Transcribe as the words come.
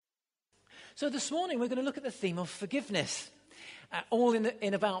So this morning we're going to look at the theme of forgiveness, all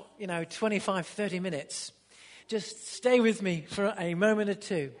in about 25, 30 minutes. Just stay with me for a moment or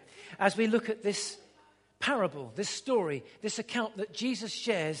two as we look at this parable, this story, this account that Jesus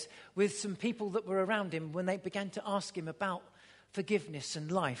shares with some people that were around him when they began to ask him about forgiveness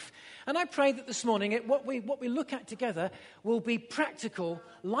and life. And I pray that this morning what we look at together will be practical,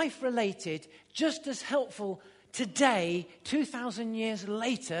 life-related, just as helpful today, 2,000 years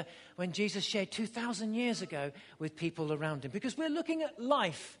later, when Jesus shared 2,000 years ago with people around him. Because we're looking at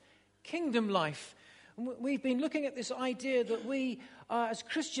life, kingdom life. We've been looking at this idea that we, as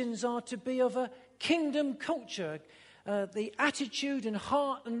Christians, are to be of a kingdom culture, the attitude and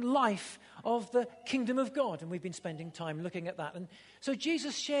heart and life of the kingdom of God. And we've been spending time looking at that. And so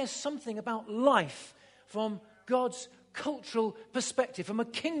Jesus shares something about life from God's cultural perspective, from a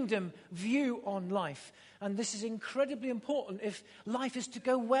kingdom view on life. And this is incredibly important if life is to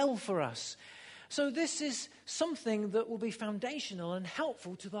go well for us. So this is something that will be foundational and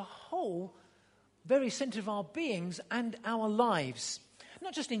helpful to the whole very center of our beings and our lives.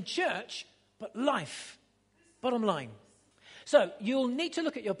 Not just in church, but life. Bottom line. So you'll need to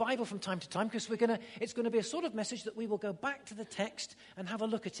look at your Bible from time to time because it's going to be a sort of message that we will go back to the text and have a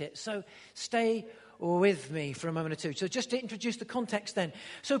look at it. So stay with me for a moment or two. So just to introduce the context then.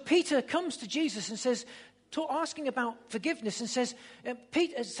 So Peter comes to Jesus and says, asking about forgiveness, and says,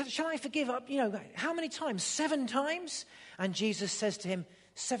 Peter, shall I forgive up, how many times? 7 times? And Jesus says to him,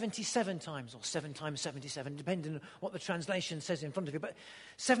 77 times, or 7 times 77, depending on what the translation says in front of you, but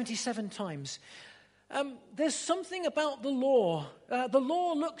 77 times. There's something about the law. The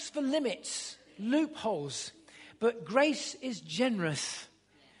law looks for limits, loopholes, but grace is generous.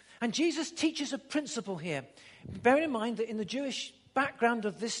 And Jesus teaches a principle here. Bearing in mind that in the Jewish background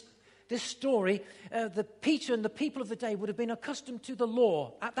of this story, Peter and the people of the day would have been accustomed to the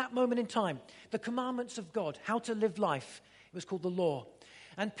law at that moment in time, the commandments of God, how to live life. It was called the law.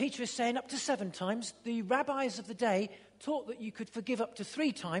 And Peter is saying up to 7 times. The rabbis of the day taught that you could forgive up to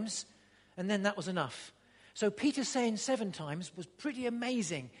 3 times, and then that was enough. So Peter saying 7 times was pretty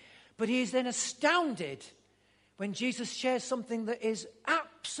amazing. But he is then astounded when Jesus shares something that is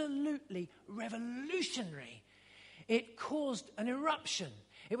absolutely revolutionary. It caused an eruption.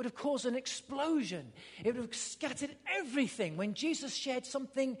 It would have caused an explosion. It would have scattered everything when Jesus shared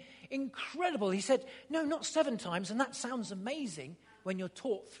something incredible. He said, no, not 7 times, and that sounds amazing when you're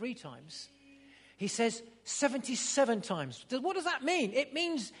taught 3 times. He says 77 times. What does that mean? It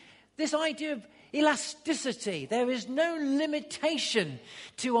means this idea of elasticity. There is no limitation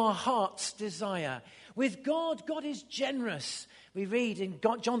to our heart's desire. With God, God is generous. We read in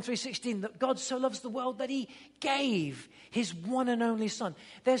John 3:16 that God so loves the world that he gave his one and only Son.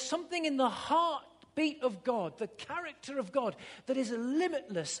 There's something in the heartbeat of God, the character of God, that is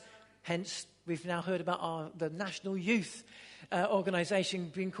limitless. Hence, we've now heard about the National Youth organization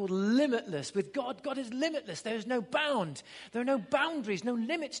being called Limitless. With God, God is limitless. There is no bound. There are no boundaries, no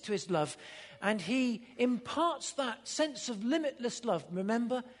limits to his love. And he imparts that sense of limitless love.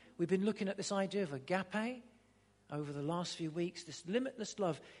 Remember, we've been looking at this idea of agape over the last few weeks, this limitless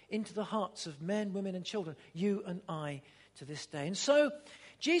love into the hearts of men, women, and children, you and I, to this day. And so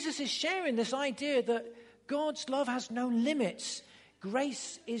Jesus is sharing this idea that God's love has no limits.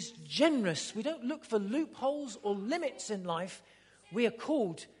 Grace is generous. We don't look for loopholes or limits in life. We are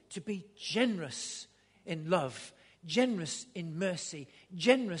called to be generous in love, generous in mercy,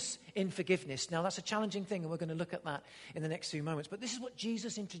 generous in forgiveness. Now, that's a challenging thing, and we're going to look at that in the next few moments. But this is what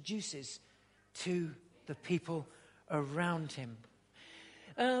Jesus introduces to the people around him.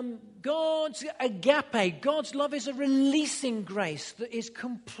 God's agape, God's love, is a releasing grace that is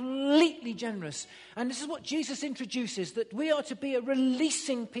completely generous. And this is what Jesus introduces, that we are to be a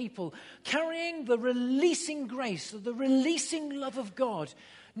releasing people, carrying the releasing grace, the releasing love of God,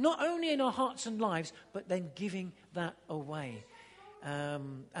 not only in our hearts and lives, but then giving that away.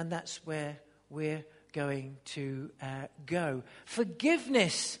 And that's where we're going to go.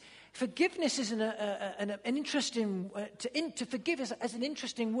 Forgiveness is an interesting, to forgive as an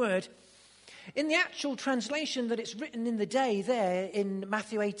interesting word. In the actual translation that it's written in the day there in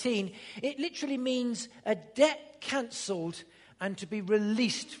Matthew 18, it literally means a debt cancelled and to be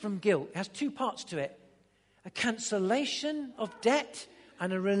released from guilt. It has 2 parts to it. A cancellation of debt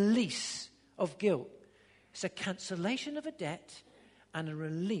and a release of guilt. It's a cancellation of a debt and a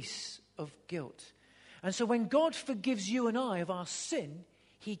release of guilt. And so when God forgives you and I of our sin,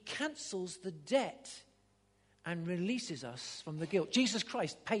 he cancels the debt and releases us from the guilt. Jesus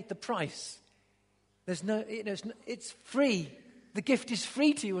Christ paid the price. It's free. The gift is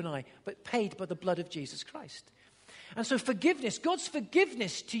free to you and I, but paid by the blood of Jesus Christ. And so forgiveness, God's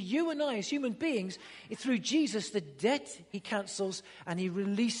forgiveness to you and I as human beings, through Jesus, the debt he cancels and he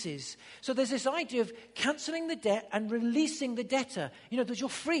releases. So there's this idea of cancelling the debt and releasing the debtor. You know, that you're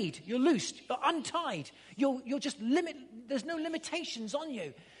freed, you're loosed, you're untied. You're just there's no limitations on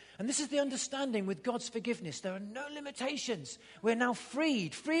you. And this is the understanding with God's forgiveness. There are no limitations. We're now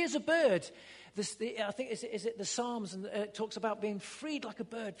freed, free as a bird. I think, is it the Psalms, and it talks about being freed like a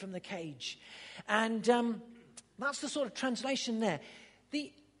bird from the cage. And that's the sort of translation there.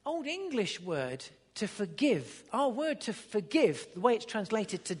 The Old English word to forgive, our word to forgive, the way it's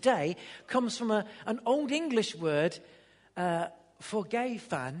translated today, comes from an Old English word,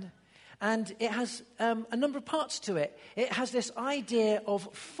 forgefan, and it has a number of parts to it. It has this idea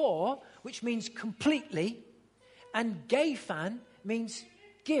of for, which means completely, and gefan means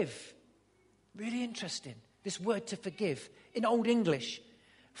give. Really interesting, this word to forgive in Old English.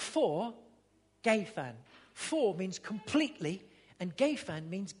 For, gefan. For means completely, and gefan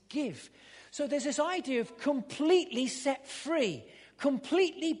means give. So there's this idea of completely set free,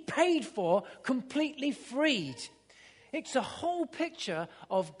 completely paid for, completely freed. It's a whole picture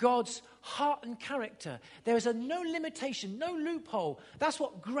of God's heart and character. There is no limitation, no loophole. That's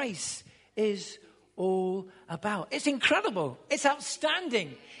what grace is all about. It's incredible. It's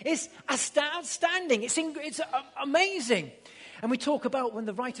outstanding. It's outstanding. It's amazing. And we talk about, when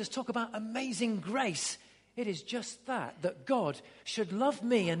the writers talk about amazing grace, it is just that God should love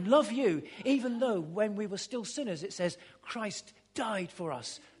me and love you, even though when we were still sinners, it says Christ died for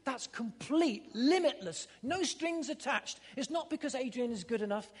us. That's complete, limitless, no strings attached. It's not because Adrian is good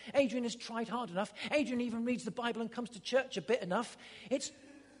enough, Adrian has tried hard enough, Adrian even reads the Bible and comes to church a bit enough. It's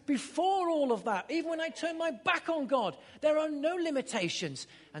before all of that, even when I turn my back on God, there are no limitations.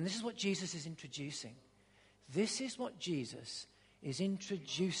 And this is what Jesus is introducing. This is what Jesus is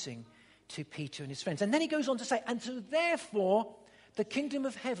introducing to Peter and his friends. And then he goes on to say, and so therefore the kingdom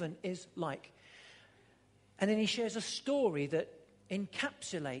of heaven is like. And then he shares a story that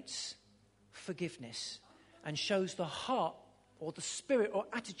encapsulates forgiveness and shows the heart or the spirit or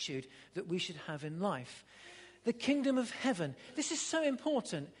attitude that we should have in life. The kingdom of heaven. This is so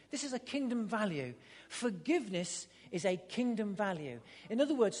important. This is a kingdom value. Forgiveness is a kingdom value. In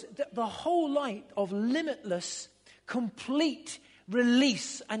other words, the whole light of limitless, complete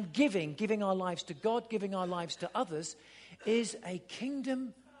release and giving our lives to God, giving our lives to others, is a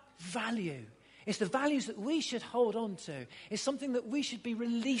kingdom value. It's the values that we should hold on to. It's something that we should be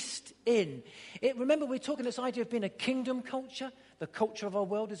released in. Remember, we're talking this idea of being a kingdom culture. The culture of our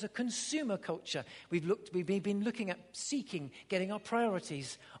world is a consumer culture. We've been looking at getting our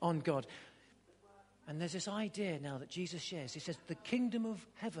priorities on God. And there's this idea now that Jesus shares. He says, the kingdom of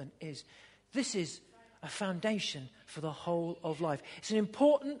heaven is a foundation for the whole of life. It's an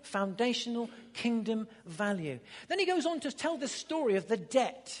important foundational kingdom value. Then he goes on to tell the story of the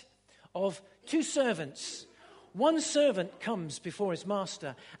debt of two servants. One servant comes before his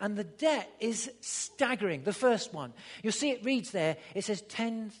master, and the debt is staggering. The first one, you'll see it reads there, it says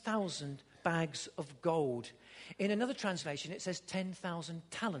 10,000 bags of gold. In another translation, it says 10,000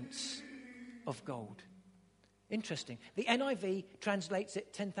 talents of gold. Interesting. The NIV translates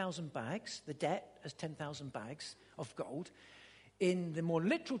it 10,000 bags, the debt as 10,000 bags of gold. In the more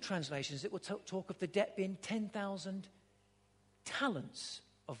literal translations, it will talk of the debt being 10,000 talents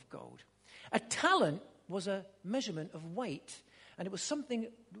of gold. A talent was a measurement of weight, and it was something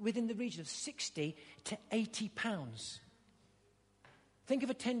within the region of 60 to 80 pounds. Think of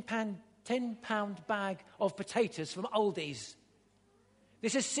a 10-pound bag of potatoes from Aldi's.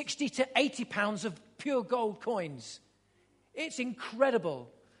 This is 60 to 80 pounds of pure gold coins. It's incredible.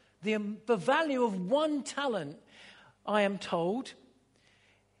 The value of one talent, I am told,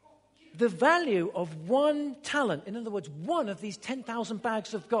 the value of one talent, in other words, one of these 10,000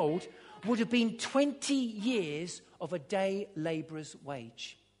 bags of gold, would have been 20 years of a day labourer's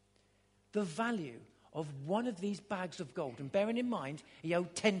wage. The value of one of these bags of gold, and bearing in mind, he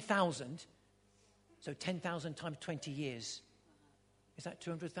owed 10,000, so 10,000 times 20 years. Is that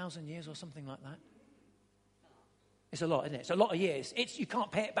 200,000 years or something like that? It's a lot, isn't it? It's a lot of years. You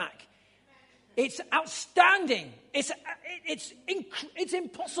can't pay it back. It's outstanding. It's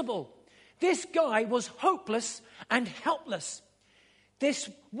impossible. This guy was hopeless and helpless. This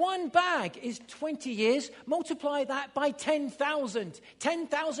one bag is 20 years. Multiply that by 10,000.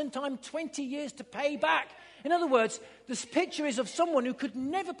 10,000 times 20 years to pay back. In other words, this picture is of someone who could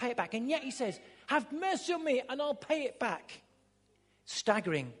never pay it back. And yet he says, have mercy on me and I'll pay it back.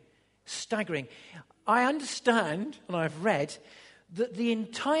 Staggering. I understand, and I've read, that the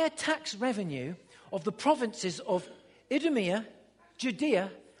entire tax revenue of the provinces of Idumea,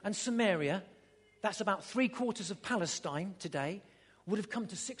 Judea, and Samaria that's about 3/4 of Palestine today, would have come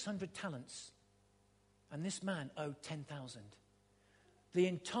to 600 talents. And this man owed 10,000. The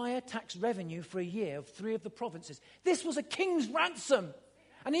entire tax revenue for a year of 3 of the provinces. This was a king's ransom.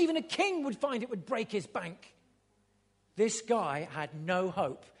 And even a king would find it would break his bank. This guy had no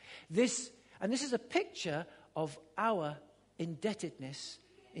hope. This is a picture of our indebtedness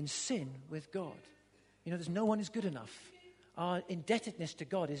in sin with God. You know, there's no one is good enough. Our indebtedness to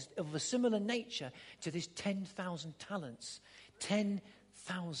God is of a similar nature to this 10,000 talents.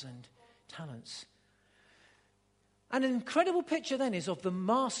 10,000 talents. And an incredible picture then is of the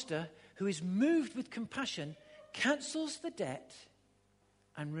master who is moved with compassion, cancels the debt,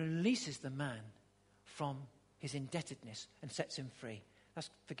 and releases the man from his indebtedness and sets him free. That's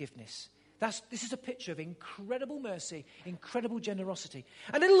forgiveness. This is a picture of incredible mercy, incredible generosity.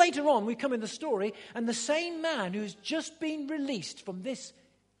 A little later on, we come in the story, and the same man who's just been released from this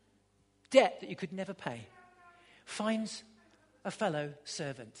debt that you could never pay finds a fellow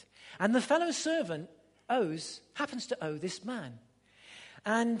servant. And the fellow servant happens to owe this man.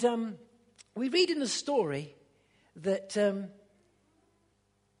 And we read in the story that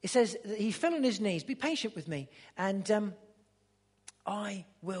it says that he fell on his knees. Be patient with me, and I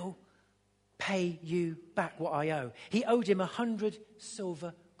will pay you back what I owe. He owed him 100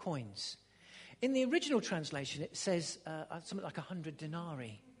 silver coins. In the original translation, it says something like 100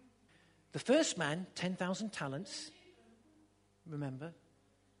 denarii. The first man, 10,000 talents, remember,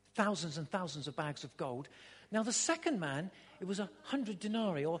 thousands and thousands of bags of gold. Now the second man, it was 100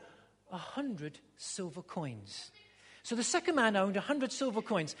 denarii, or 100 silver coins. So the second man owned 100 silver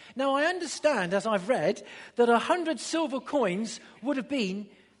coins. Now I understand, as I've read, that 100 silver coins would have been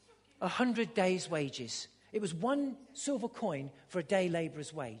 100 days' wages. It was 1 silver coin for a day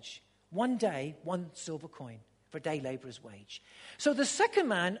labourer's wage. 1 day, 1 silver coin for a day labourer's wage. So the second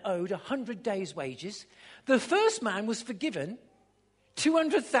man owed 100 days' wages. The first man was forgiven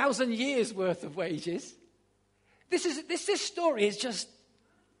 200,000 years' worth of wages. This story is just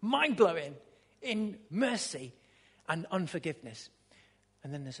mind-blowing in mercy and unforgiveness.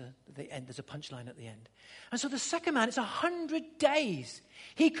 And then there's a punchline at the end. And so the second man, it's 100 days.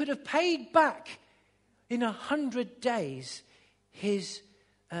 He could have paid back in 100 days his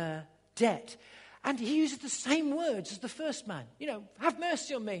debt. And he uses the same words as the first man. You know, have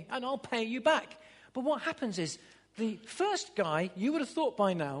mercy on me and I'll pay you back. But what happens is the first guy, you would have thought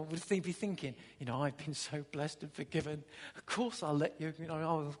by now, would be thinking, you know, I've been so blessed and forgiven. Of course I'll let you,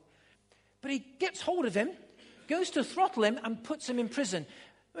 But he gets hold of him, goes to throttle him and puts him in prison.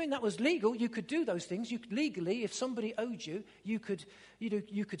 I mean, that was legal. You could do those things. You could legally, if somebody owed you, you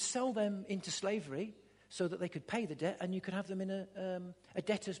could sell them into slavery so that they could pay the debt, and you could have them in a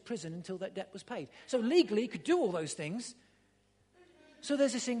debtor's prison until that debt was paid. So legally, you could do all those things. So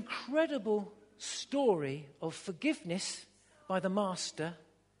there's this incredible story of forgiveness by the master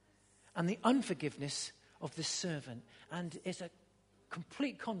and the unforgiveness of the servant. And it's a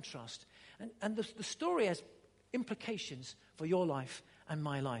complete contrast. And the story has implications for your life and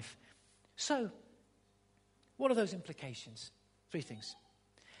my life. So, what are those implications? 3 things.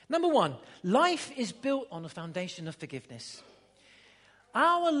 Number 1, life is built on a foundation of forgiveness.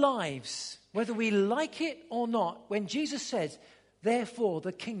 Our lives, whether we like it or not, when Jesus says, therefore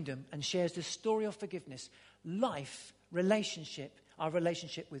the kingdom, and shares this story of forgiveness, life, relationship, our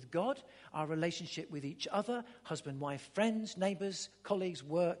relationship with God, our relationship with each other, husband, wife, friends, neighbors, colleagues,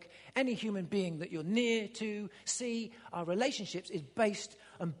 work, any human being that you're near to, see, our relationships is based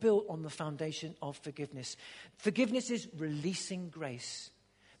and built on the foundation of forgiveness. Forgiveness is releasing grace.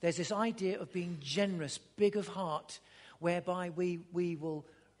 There's this idea of being generous, big of heart, whereby we will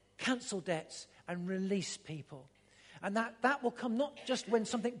cancel debts and release people. And that will come not just when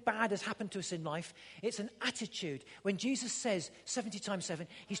something bad has happened to us in life. It's an attitude. When Jesus says 70 times 7,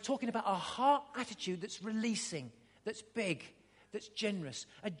 he's talking about a heart attitude that's releasing, that's big, that's generous,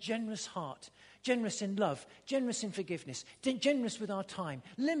 a generous heart, generous in love, generous in forgiveness, generous with our time,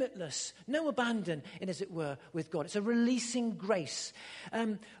 limitless, no abandon, in as it were, with God. It's a releasing grace.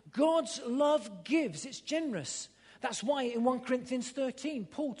 God's love gives. It's generous. That's why in 1 Corinthians 13,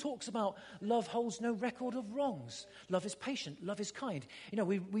 Paul talks about love holds no record of wrongs. Love is patient. Love is kind. You know,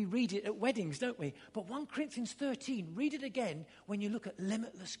 we read it at weddings, don't we? But 1 Corinthians 13, read it again when you look at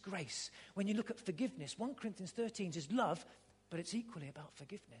limitless grace. When you look at forgiveness, 1 Corinthians 13 is love, but it's equally about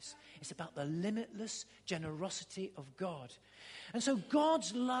forgiveness. It's about the limitless generosity of God. And so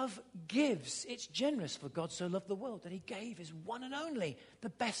God's love gives. It's generous, for God so loved the world that he gave his one and only,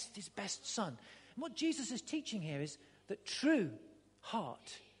 his best son. And what Jesus is teaching here is that true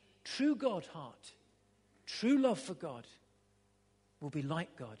heart, true God heart, true love for God will be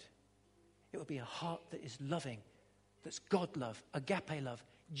like God. It will be a heart that is loving, that's God love, agape love,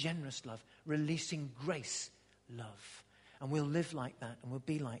 generous love, releasing grace love. And we'll live like that, and we'll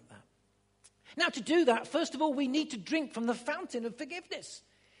be like that. Now, to do that, first of all, we need to drink from the fountain of forgiveness.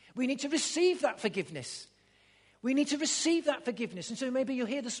 We need to receive that forgiveness. We need to receive that forgiveness. And so maybe you're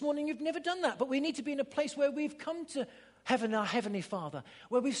here this morning, you've never done that, but we need to be in a place where we've come to heaven, our Heavenly Father,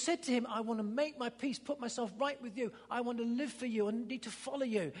 where we've said to him, I want to make my peace, put myself right with you. I want to live for you and need to follow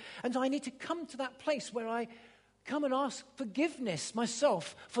you. And I need to come to that place where I come and ask forgiveness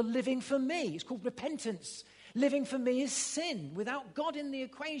myself for living for me. It's called repentance. Living for me is sin without God in the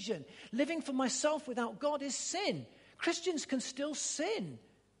equation. Living for myself without God is sin. Christians can still sin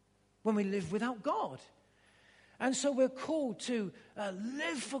when we live without God. And so we're called to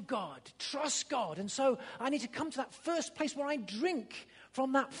live for God, trust God. And so I need to come to that first place where I drink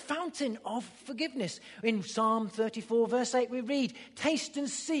from that fountain of forgiveness. In Psalm 34, verse 8, we read, taste and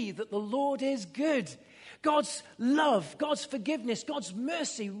see that the Lord is good. God's love, God's forgiveness, God's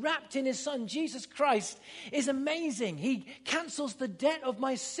mercy wrapped in his Son, Jesus Christ, is amazing. He cancels the debt of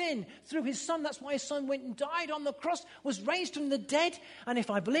my sin through his Son. That's why his Son went and died on the cross, was raised from the dead. And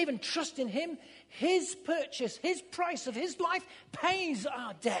if I believe and trust in him, his purchase, his price of his life pays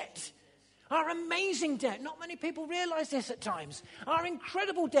our debt. Our amazing debt. Not many people realize this at times. Our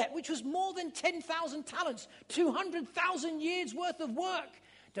incredible debt, which was more than 10,000 talents, 200,000 years worth of work.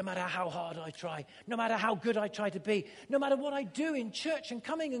 No matter how hard I try, no matter how good I try to be, no matter what I do in church and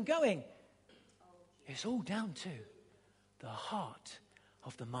coming and going, it's all down to the heart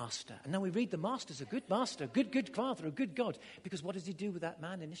of the master. And now we read the master's a good master, a good father, a good God. Because what does he do with that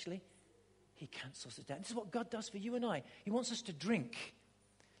man initially? He cancels the debt. This is what God does for you and I. He wants us to drink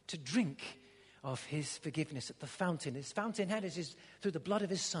of his forgiveness at the fountain. His fountainhead is through the blood of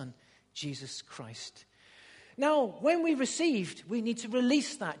his Son, Jesus Christ. Now, when we received, we need to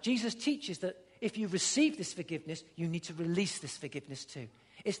release that. Jesus teaches that if you receive this forgiveness, you need to release this forgiveness too.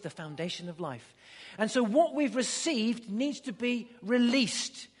 It's the foundation of life. And so what we've received needs to be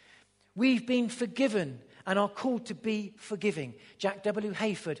released. We've been forgiven and are called to be forgiving. Jack W.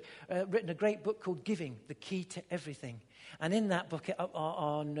 Hayford written a great book called Giving, The Key to Everything. And in that book,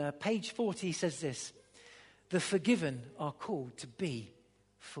 on page 40, he says this, the forgiven are called to be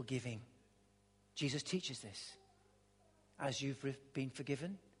forgiving. Jesus teaches this. As you've been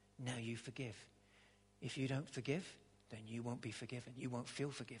forgiven, now you forgive. If you don't forgive, then you won't be forgiven. You won't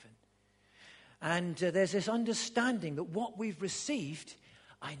feel forgiven. And there's this understanding that what we've received,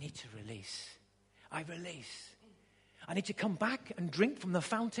 I need to release. I release. I need to come back and drink from the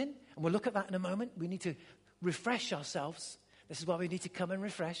fountain. And we'll look at that in a moment. We need to refresh ourselves. This is why we need to come and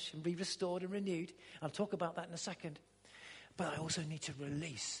refresh and be restored and renewed. I'll talk about that in a second. But I also need to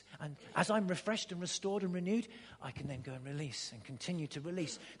release. And as I'm refreshed and restored and renewed, I can then go and release and continue to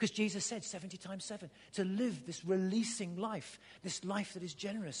release. Because Jesus said 70 times 7, to live this releasing life, this life that is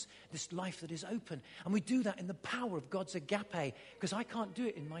generous, this life that is open. And we do that in the power of God's agape, because I can't do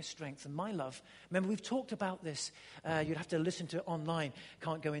it in my strength and my love. Remember, we've talked about this. You'd have to listen to it online.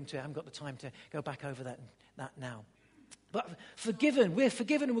 Can't go into it. I haven't got the time to go back over that now. But forgiven, we're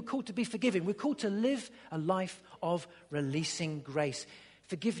forgiven and we're called to be forgiving. We're called to live a life of releasing grace.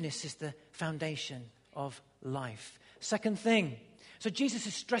 Forgiveness is the foundation of life. Second thing, so Jesus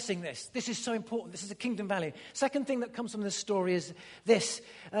is stressing this. This is so important. This is a kingdom value. Second thing that comes from this story is this.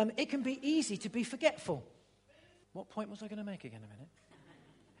 It can be easy to be forgetful. What point was I going to make again a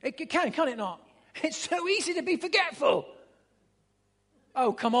minute? It can it not? It's so easy to be forgetful.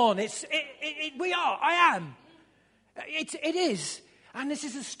 Oh, come on. We are. I am. It is. And this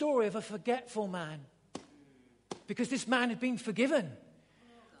is a story of a forgetful man. Because this man had been forgiven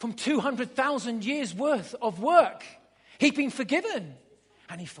from 200,000 years worth of work. He'd been forgiven.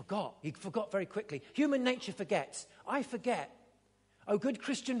 And he forgot. He forgot very quickly. Human nature forgets. I forget. Oh, good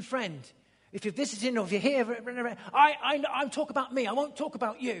Christian friend, if you're visiting or if you're here, I'll talk about me. I won't talk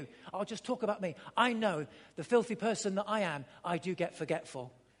about you. I'll just talk about me. I know the filthy person that I am, I do get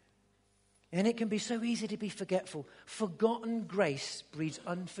forgetful. And it can be so easy to be forgetful. Forgotten grace breeds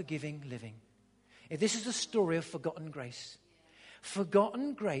unforgiving living. This is a story of forgotten grace.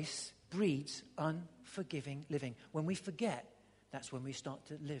 Forgotten grace breeds unforgiving living. When we forget, that's when we start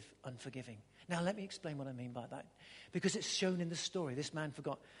to live unforgiving. Now, let me explain what I mean by that. Because it's shown in the story. This man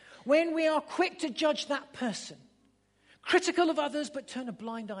forgot. When we are quick to judge that person, critical of others but turn a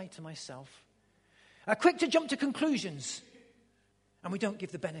blind eye to myself, quick to jump to conclusions, and we don't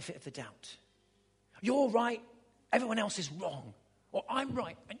give the benefit of the doubt. You're right, everyone else is wrong. Or I'm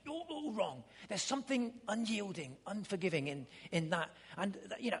right, and you're all wrong. There's something unyielding, unforgiving in that.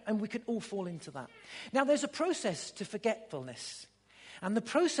 And we can all fall into that. Now, there's a process to forgetfulness. And the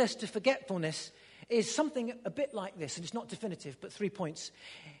process to forgetfulness is something a bit like this, and it's not definitive, but 3 points.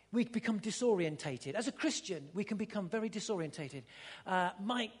 We become disorientated. As a Christian, we can become very disorientated.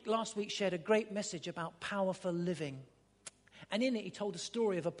 Mike last week shared a great message about powerful living. And in it, he told a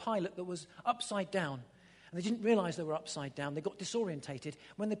story of a pilot that was upside down. And they didn't realize they were upside down. They got disorientated.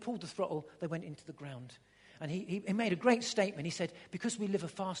 When they pulled the throttle, they went into the ground. And he made a great statement. He said, because we live a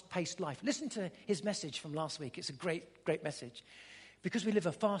fast-paced life. Listen to his message from last week. It's a great, great message. Because we live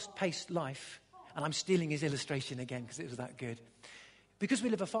a fast-paced life, and I'm stealing his illustration again because it was that good. Because we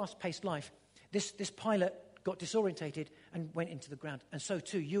live a fast-paced life, this pilot got disorientated and went into the ground. And so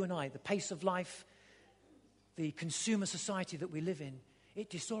too, you and I, the pace of life, the consumer society that we live in, it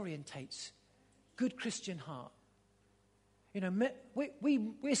disorientates. Good Christian heart. You know,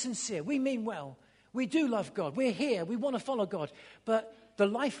 we're sincere. We mean well. We do love God. We're here. We want to follow God. But the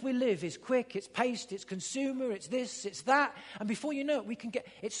life we live is quick, it's paced, it's consumer, it's this, it's that. And before you know it,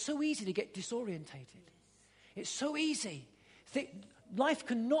 it's so easy to get disorientated. It's so easy. Life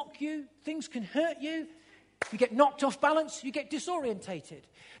can knock you. Things can hurt you. You get knocked off balance. You get disorientated.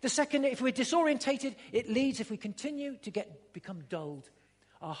 The second, if we're disorientated, it leads, if we continue, to become dulled.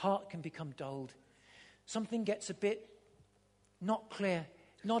 Our heart can become dulled. Something gets a bit not clear,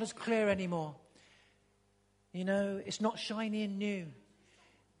 not as clear anymore. You know, it's not shiny and new.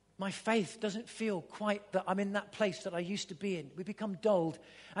 My faith doesn't feel quite that I'm in that place that I used to be in. We become dulled.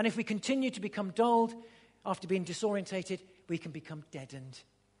 And if we continue to become dulled after being disorientated, we can become deadened.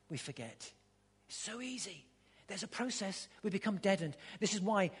 We forget. It's so easy. There's a process. We become deadened. This is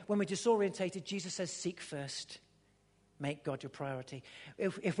why when we're disorientated, Jesus says, seek first. Make God your priority.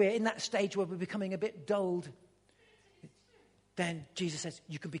 If we're in that stage where we're becoming a bit dulled, then Jesus says,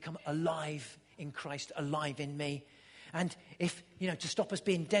 you can become alive in Christ, alive in me. And if, to stop us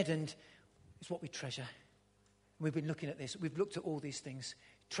being deadened is what we treasure. We've been looking at this. We've looked at all these things.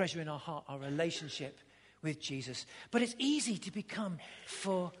 Treasure in our heart, our relationship with Jesus. But it's easy to become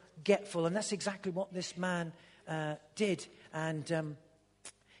forgetful. And that's exactly what this man did. And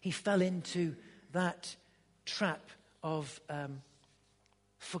he fell into that trap of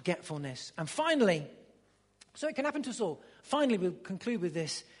forgetfulness. And finally, so it can happen to us all. Finally, we'll conclude with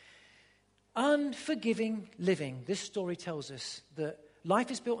this. Unforgiving living. This story tells us that life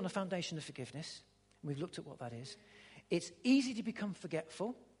is built on a foundation of forgiveness. We've looked at what that is. It's easy to become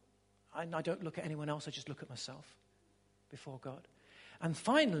forgetful. And I don't look at anyone else, I just look at myself before God. And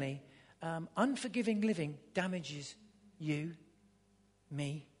finally, unforgiving living damages you,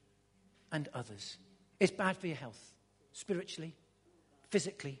 me, and others. It's bad for your health, spiritually,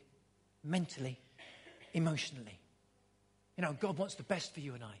 physically, mentally, emotionally. God wants the best for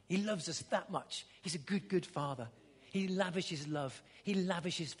you and I. He loves us that much. He's a good, good Father. He lavishes love. He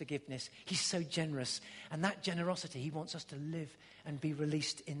lavishes forgiveness. He's so generous. And that generosity, he wants us to live and be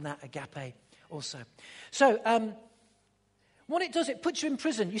released in that agape also. So, what it does, it puts you in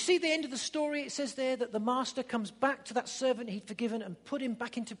prison. You see the end of the story, it says there that the master comes back to that servant he'd forgiven and put him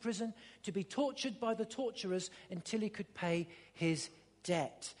back into prison to be tortured by the torturers until he could pay his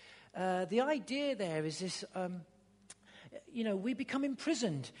debt. The idea there is this, we become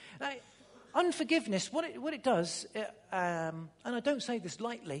imprisoned. Unforgiveness, what it does, and I don't say this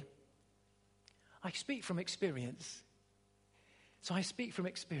lightly, I speak from experience. So I speak from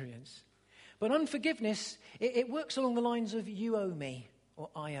experience. But unforgiveness, it works along the lines of you owe me or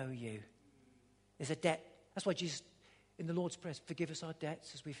I owe you. There's a debt. That's why Jesus, in the Lord's Prayer, forgive us our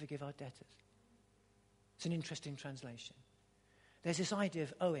debts as we forgive our debtors. It's an interesting translation. There's this idea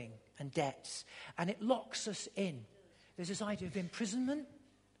of owing and debts, and it locks us in. There's this idea of imprisonment.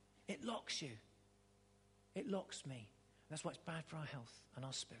 It locks you. It locks me. That's why it's bad for our health and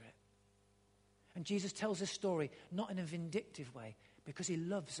our spirit. And Jesus tells this story not in a vindictive way, because he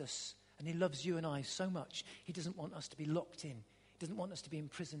loves us and he loves you and I so much. He doesn't want us to be locked in. He doesn't want us to be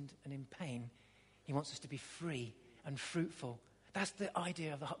imprisoned and in pain. He wants us to be free and fruitful. That's the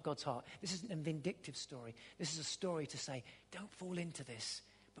idea of God's heart. This isn't a vindictive story. This is a story to say, don't fall into this,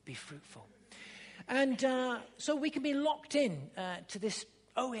 but be fruitful. And so we can be locked in to this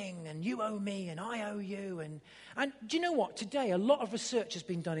owing, and you owe me, and I owe you. And do you know what? Today, a lot of research has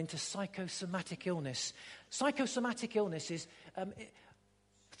been done into psychosomatic illness. Psychosomatic illness is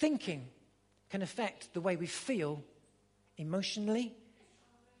thinking can affect the way we feel emotionally,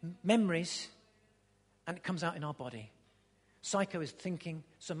 memories, and it comes out in our body. Psycho is thinking,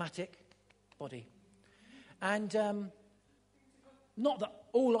 somatic, body. And not that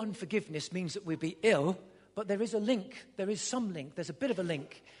all unforgiveness means that we'll be ill, but there is a link. There is some link. There's a bit of a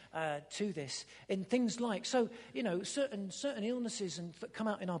link to this in things like, certain illnesses that come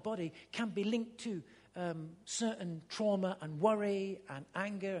out in our body can be linked to certain trauma and worry and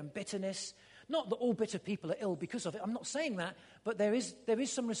anger and bitterness. Not that all bitter people are ill because of it. I'm not saying that, but there is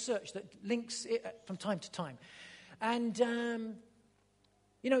some research that links it from time to time. And,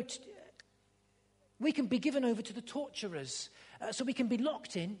 we can be given over to the torturers. So we can be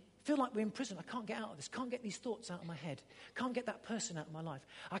locked in, feel like we're in prison. I can't get out of this. Can't get these thoughts out of my head. Can't get that person out of my life.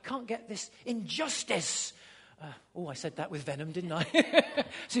 I can't get this injustice. I said that with venom, didn't I?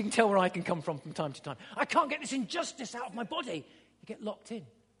 So you can tell where I can come from time to time. I can't get this injustice out of my body. You get locked in.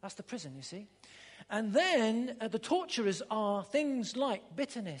 That's the prison, you see. And then the torturers are things like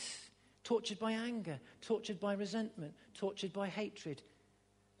bitterness, tortured by anger, tortured by resentment, tortured by hatred.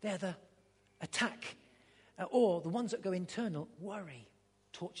 They're the attack. Or the ones that go internal, worry,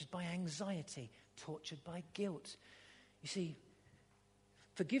 tortured by anxiety, tortured by guilt. You see,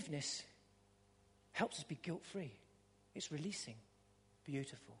 forgiveness helps us be guilt-free. It's releasing.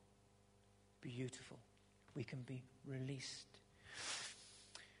 Beautiful. Beautiful. We can be released.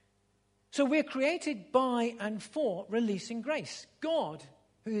 So we're created by and for releasing grace. God,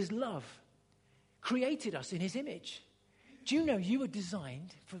 who is love, created us in his image. Do you know you were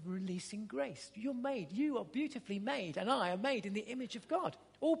designed for releasing grace? You are beautifully made, and I am made in the image of God.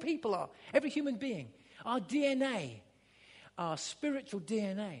 All people are, every human being. Our DNA, our spiritual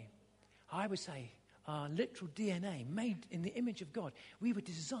DNA, I would say our literal DNA, made in the image of God. We were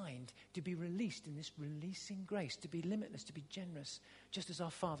designed to be released in this releasing grace, to be limitless, to be generous, just as our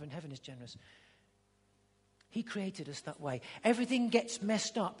Father in heaven is generous. He created us that way. Everything gets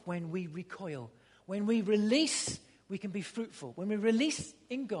messed up when we recoil. When we release, we can be fruitful. When we release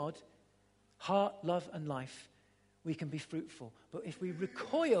in God, heart, love, and life, we can be fruitful. But if we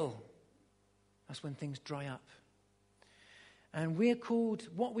recoil, that's when things dry up. And we're called,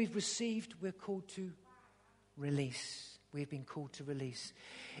 what we've received, we're called to release. We've been called to release.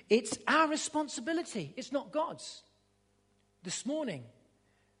 It's our responsibility. It's not God's. This morning,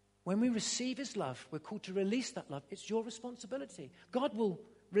 when we receive his love, we're called to release that love. It's your responsibility. God will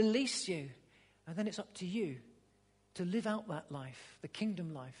release you, and then it's up to you to live out that life, the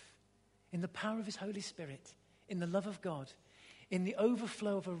kingdom life, in the power of his Holy Spirit, in the love of God, in the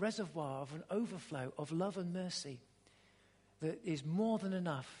overflow of a reservoir, of an overflow of love and mercy that is more than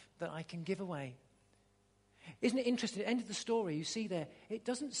enough that I can give away. Isn't it interesting? At the end of the story, you see there, it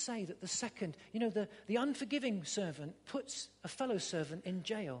doesn't say that the second, the unforgiving servant puts a fellow servant in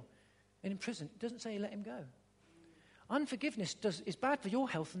jail and in prison. It doesn't say let him go. Unforgiveness is bad for your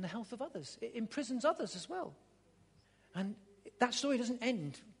health and the health of others. It imprisons others as well. And that story doesn't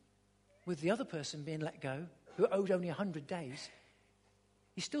end with the other person being let go, who owed only 100 days.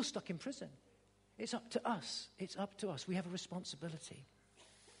 He's still stuck in prison. It's up to us. It's up to us. We have a responsibility.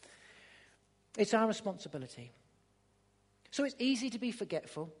 It's our responsibility. So it's easy to be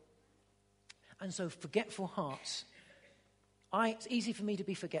forgetful. And so forgetful hearts. It's easy for me to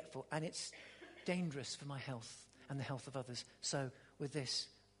be forgetful, and it's dangerous for my health and the health of others. So with this,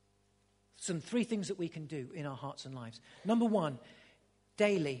 three things that we can do in our hearts and lives. Number one,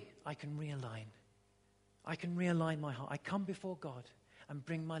 daily I can realign. I can realign my heart. I come before God and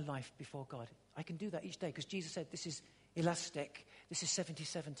bring my life before God. I can do that each day because Jesus said this is elastic. This is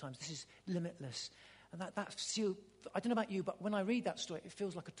 77 times. This is limitless. And that's you. I don't know about you, but when I read that story, it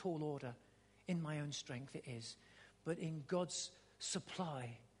feels like a tall order. In my own strength, it is. But in God's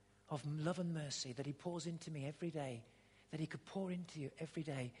supply of love and mercy that he pours into me every day, that he could pour into you every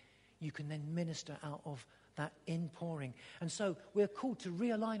day, you can then minister out of that inpouring. And so we're called to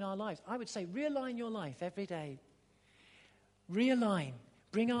realign our lives. I would say realign your life every day. Realign.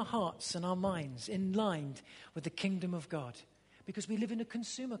 Bring our hearts and our minds in line with the kingdom of God. Because we live in a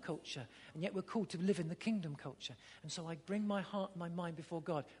consumer culture, and yet we're called to live in the kingdom culture. And so I bring my heart and my mind before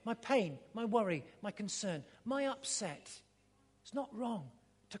God. My pain, my worry, my concern, my upset. It's not wrong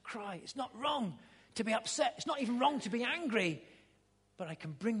to cry. It's not wrong to be upset. It's not even wrong to be angry. But I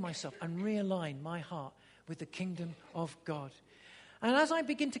can bring myself and realign my heart with the kingdom of God. And as I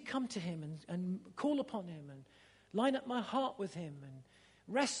begin to come to him and call upon him and line up my heart with him and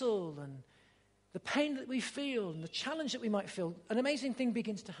wrestle and the pain that we feel and the challenge that we might feel, an amazing thing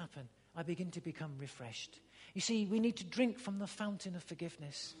begins to happen. I begin to become refreshed. You see, we need to drink from the fountain of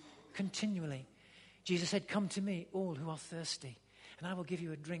forgiveness continually. Jesus said, come to me, all who are thirsty, and I will give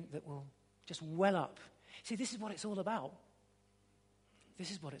you a drink that will just well up. See, this is what it's all about.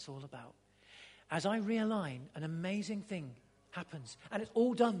 This is what it's all about. As I realign, an amazing thing happens. And it's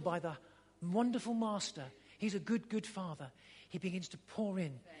all done by the wonderful master. He's a good, good father. He begins to pour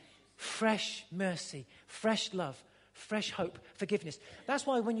in fresh mercy, fresh love, fresh hope, forgiveness. That's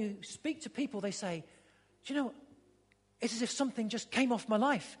why when you speak to people, they say, do you know, it's as if something just came off my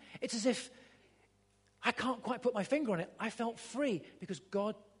life. It's as if I can't quite put my finger on it. I felt free because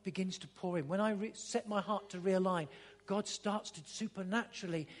God begins to pour in. When I set my heart to realign, God starts to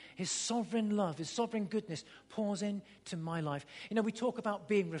supernaturally, his sovereign love, his sovereign goodness pours into my life. You know, we talk about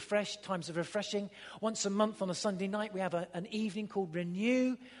being refreshed, times of refreshing. Once a month on a Sunday night, we have an evening called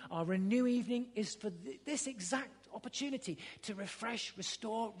Renew. Our Renew evening is for this exact opportunity to refresh,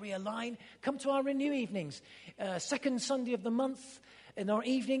 restore, realign. Come to our Renew evenings. Second Sunday of the month, in our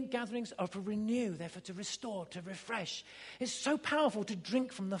evening gatherings are for renew, therefore to restore, to refresh. It's so powerful to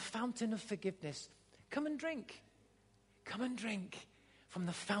drink from the fountain of forgiveness. Come and drink. Come and drink from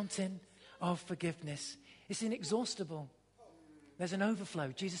the fountain of forgiveness. It's inexhaustible. There's an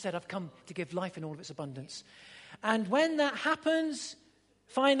overflow. Jesus said, I've come to give life in all of its abundance. And when that happens,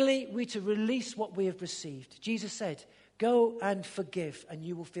 finally, we're to release what we have received. Jesus said, go and forgive, and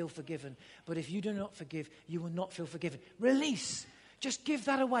you will feel forgiven. But if you do not forgive, you will not feel forgiven. Release. Just give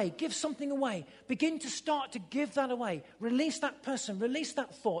that away. Give something away. Begin to start to give that away. Release that person. Release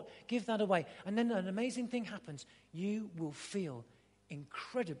that thought. Give that away. And then an amazing thing happens. You will feel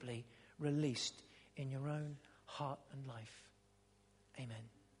incredibly released in your own heart and life. Amen.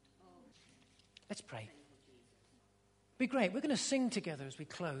 Let's pray. Be great. We're going to sing together as we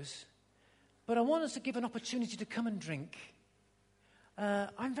close. But I want us to give an opportunity to come and drink.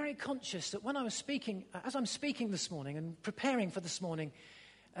 I'm very conscious that when I was speaking, as I'm speaking this morning and preparing for this morning,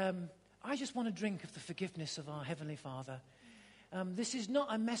 I just want to drink of the forgiveness of our Heavenly Father. This is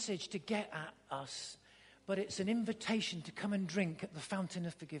not a message to get at us, but it's an invitation to come and drink at the fountain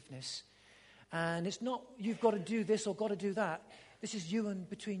of forgiveness. And it's not you've got to do this or got to do that. This is you and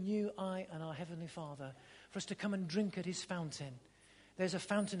between you, I, and our Heavenly Father, for us to come and drink at his fountain. There's a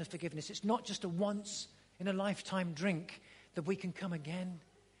fountain of forgiveness. It's not just a once in a lifetime drink, that we can come again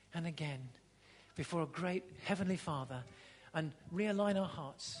and again before a great Heavenly Father and realign our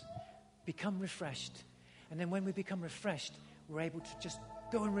hearts, become refreshed. And then when we become refreshed, we're able to just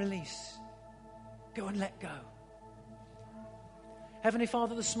go and release, go and let go. Heavenly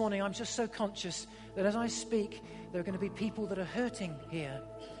Father, this morning, I'm just so conscious that as I speak, there are going to be people that are hurting here.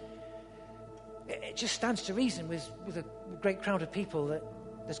 It just stands to reason with a great crowd of people that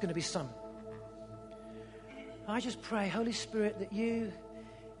there's going to be some. I just pray, Holy Spirit, that you,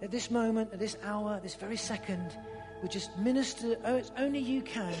 at this moment, at this hour, this very second, would just minister as only you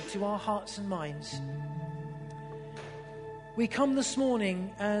can to our hearts and minds. We come this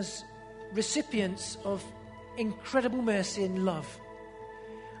morning as recipients of incredible mercy and love.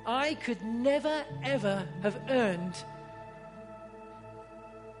 I could never, ever have earned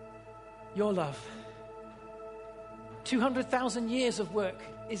your love. 200,000 years of work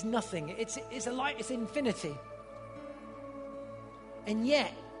is nothing. It's infinity. And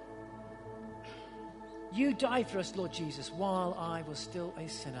yet, you died for us, Lord Jesus, while I was still a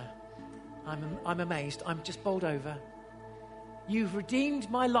sinner. I'm amazed. I'm just bowled over. You've redeemed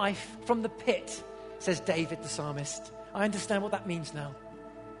my life from the pit, says David the psalmist. I understand what that means now.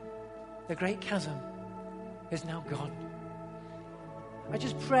 The great chasm is now gone. I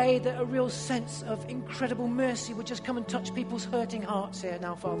just pray that a real sense of incredible mercy would just come and touch people's hurting hearts here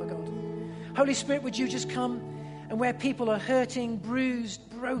now, Father God. Holy Spirit, would you just come and where people are hurting, bruised,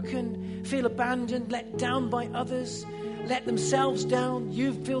 broken, feel abandoned, let down by others, let themselves down.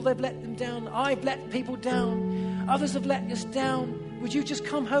 You feel they've let them down. I've let people down. Others have let us down. Would you just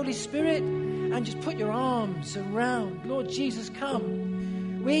come, Holy Spirit, and just put your arms around. Lord Jesus,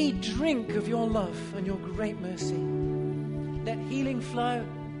 come. We drink of your love and your great mercy. Let healing flow.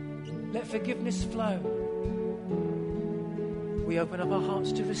 Let forgiveness flow. We open up our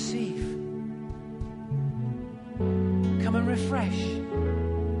hearts to receive. Come and refresh.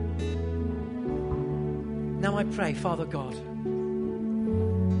 Now I pray, Father God,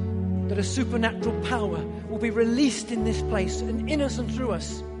 that a supernatural power will be released in this place and in us and through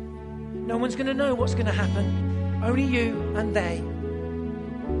us. No one's going to know what's going to happen. Only you and they.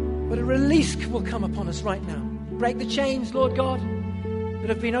 But a release will come upon us right now. Break the chains, Lord God, that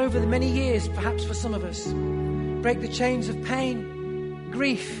have been over the many years, perhaps for some of us. Break the chains of pain,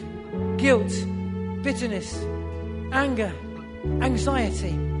 grief, guilt, bitterness, anger,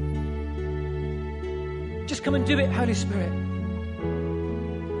 anxiety. Just come and do it, Holy Spirit.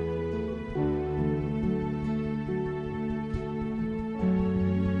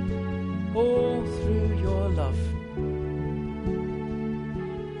 All through your love.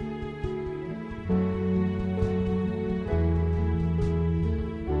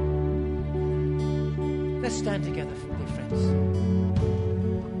 Let's stand together, dear friends.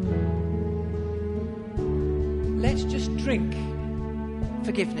 Let's just drink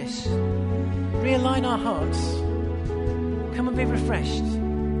forgiveness. Realign our hearts. Come and be refreshed.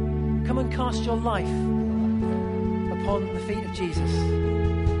 come and cast your life upon the feet of Jesus.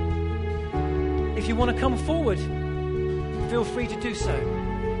 If you want to come forward, feel free to do so.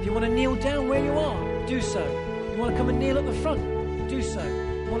 If you want to kneel down where you are, do so. If you want to come and kneel at the front, do so.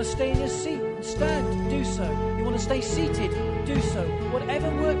 If you want to stay in your seat and stand, do so. If you want to stay seated, do so. Whatever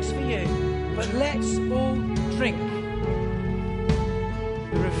works for you. But let's all drink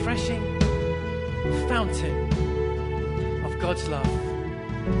the refreshing fountain of God's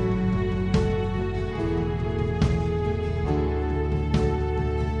love.